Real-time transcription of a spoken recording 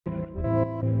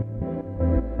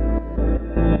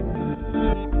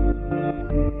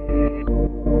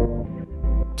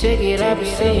Take it up and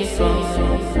see it from.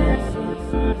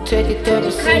 Take it up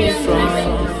and see it from.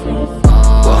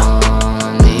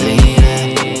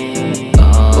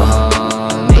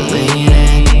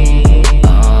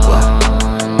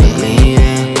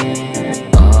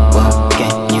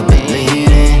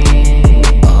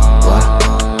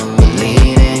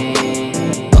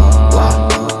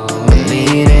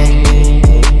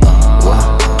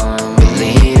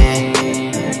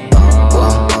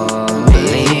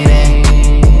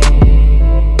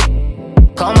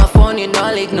 Call my phone, you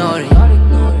don't ignore it.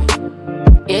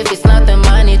 If it's not the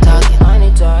money talking,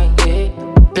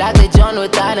 plot the joint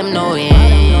without them knowing.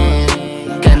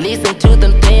 Can't listen to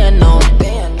them, they unknown.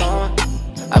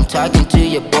 I'm talking to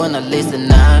your boy, now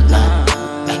listen out now.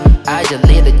 I just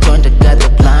lit the joint, I got the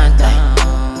blind.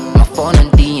 My phone on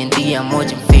D&D, I'm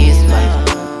watching face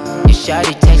right. You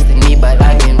shawty texting me, but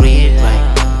I can read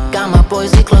right. Got my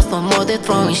boys, we close no more, they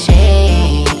throwing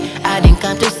shade. I didn't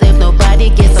come to save nobody,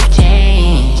 gets up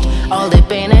changed. All the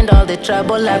pain and all the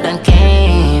trouble I've done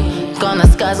came. Gonna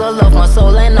scars all of my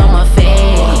soul and on my face.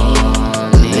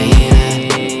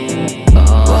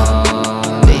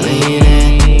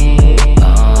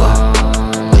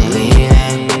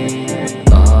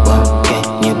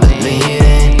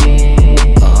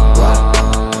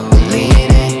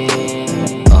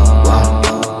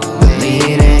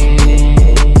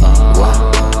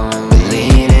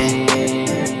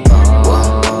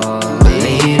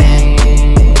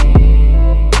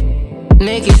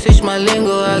 Nikki switch my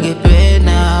lingo, I get paid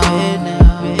now.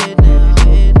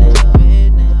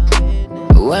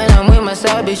 When I'm with my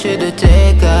side, be sure to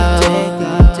take out.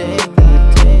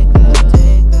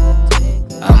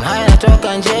 I'm high, I talk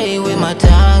on J with my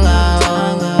tongue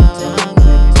out.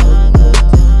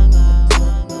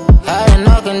 Had a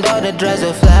knocking door, the dress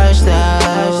are flashed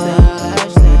out.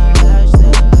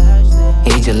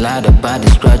 He just lied about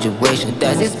his graduation.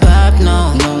 Does his pop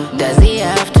know? Does he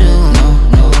have to?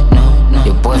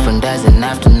 Your boyfriend doesn't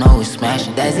have to know he's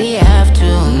smashing. Does he have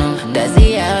to? Does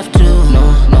he have to?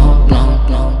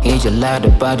 He just lied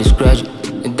about his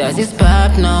graduation. Does his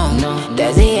pop know?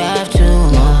 Does he have to?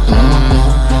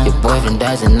 Your boyfriend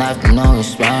doesn't have to know he's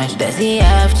smashing. Does he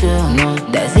have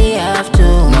to? Does he have to?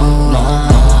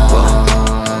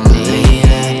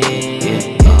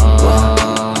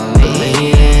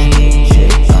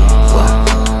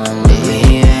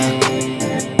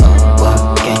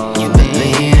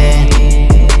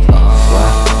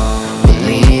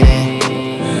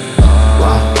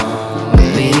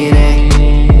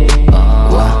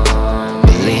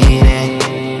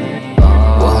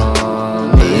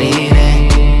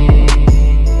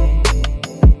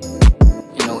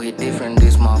 Different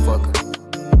this motherfucker.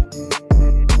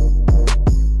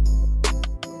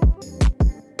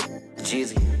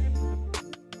 Jeezy.